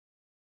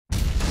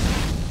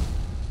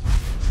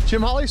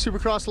Jim Holley,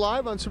 Supercross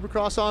Live on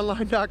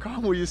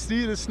supercrossonline.com. Will you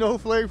see the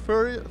snowflake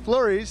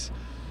flurries?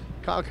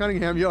 Kyle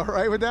Cunningham, you all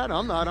right with that?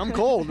 I'm not. I'm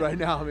cold right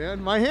now,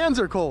 man. My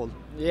hands are cold.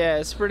 Yeah,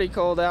 it's pretty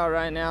cold out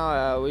right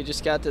now. We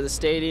just got to the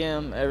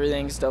stadium.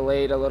 Everything's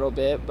delayed a little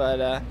bit,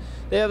 but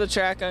they have the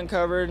track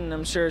uncovered, and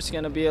I'm sure it's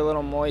going to be a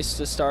little moist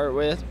to start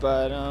with,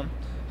 but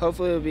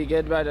hopefully it'll be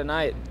good by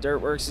tonight.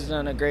 Dirtworks has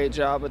done a great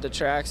job with the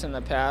tracks in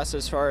the past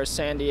as far as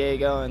San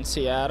Diego and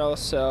Seattle,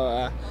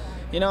 so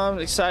you know, I'm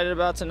excited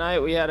about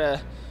tonight. We had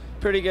a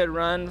pretty good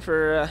run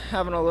for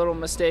having a little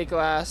mistake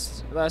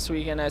last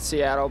weekend at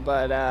Seattle,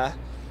 but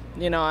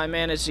you know, I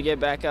managed to get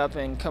back up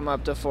and come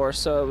up to fourth,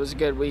 so it was a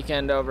good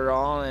weekend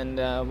overall,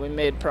 and we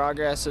made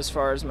progress as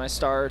far as my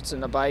starts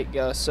and the bike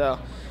goes. So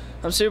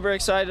I'm super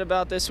excited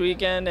about this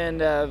weekend and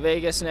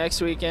Vegas next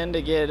weekend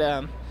to get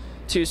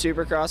 2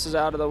 Supercrosses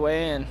out of the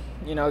way and,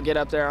 you know, get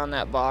up there on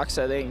that box.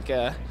 I think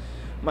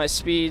my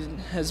speed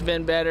has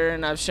been better,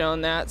 and I've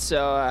shown that,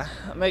 so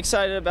I'm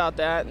excited about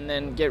that, and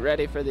then get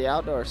ready for the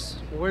outdoors.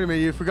 Wait a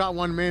minute, you forgot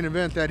one main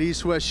event, that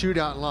East-West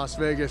shootout in Las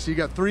Vegas. You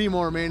got 3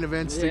 more main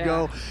events to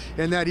go,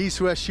 and that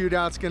East-West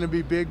shootout's going to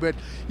be big. But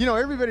you know,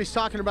 everybody's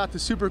talking about the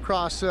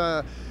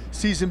Supercross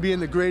season being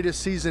the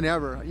greatest season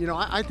ever. You know,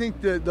 I think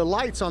the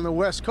lights on the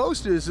West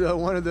Coast is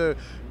one of the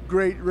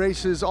great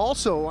races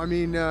also. I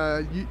mean,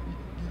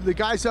 the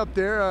guys up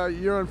there,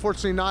 you're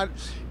unfortunately not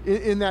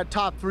in that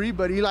top 3,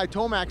 but Eli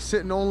Tomac's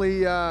sitting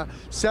only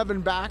 7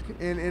 back,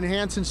 and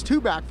Hansen's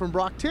 2 back from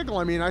Brock Tickle.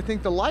 I mean, I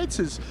think the lights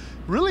is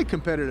really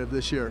competitive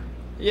this year.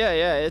 Yeah,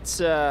 it's,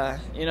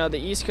 you know, the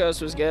East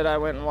Coast was good. I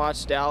went and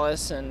watched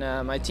Dallas, and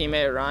my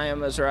teammate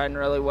Ryan was riding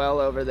really well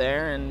over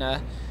there,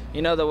 and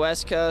you know, the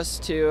West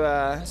Coast to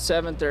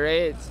 7th or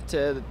 8th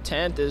to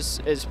 10th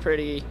is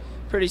pretty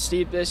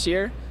steep this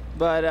year,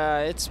 but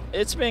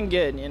it's been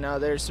good. You know,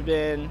 there's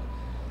been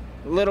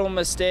little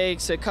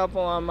mistakes, a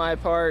couple on my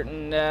part,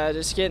 and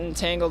just getting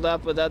tangled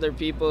up with other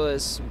people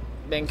has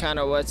been kind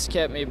of what's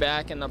kept me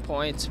back in the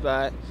points.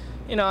 But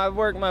you know, I've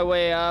worked my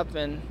way up,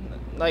 and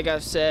like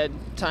I've said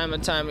time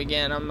and time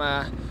again, I'm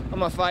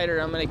a fighter.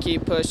 I'm going to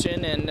keep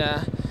pushing, and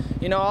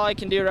you know, all I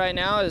can do right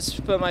now is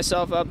put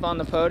myself up on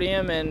the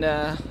podium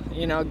and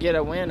you know, get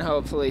a win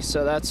hopefully.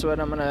 So that's what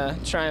I'm going to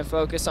try and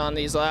focus on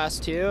these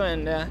last 2,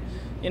 and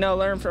you know,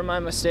 learn from my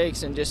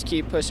mistakes and just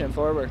keep pushing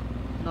forward.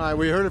 All right,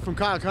 we heard it from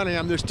Kyle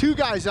Cunningham. There's 2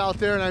 guys out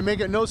there, and I make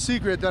it no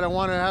secret that I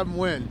want to have them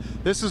win.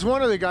 This is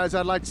one of the guys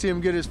I'd like to see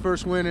him get his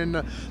first win in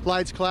the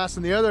lights class,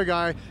 and the other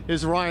guy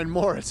is Ryan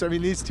Morris. I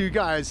mean, these 2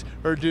 guys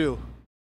are due.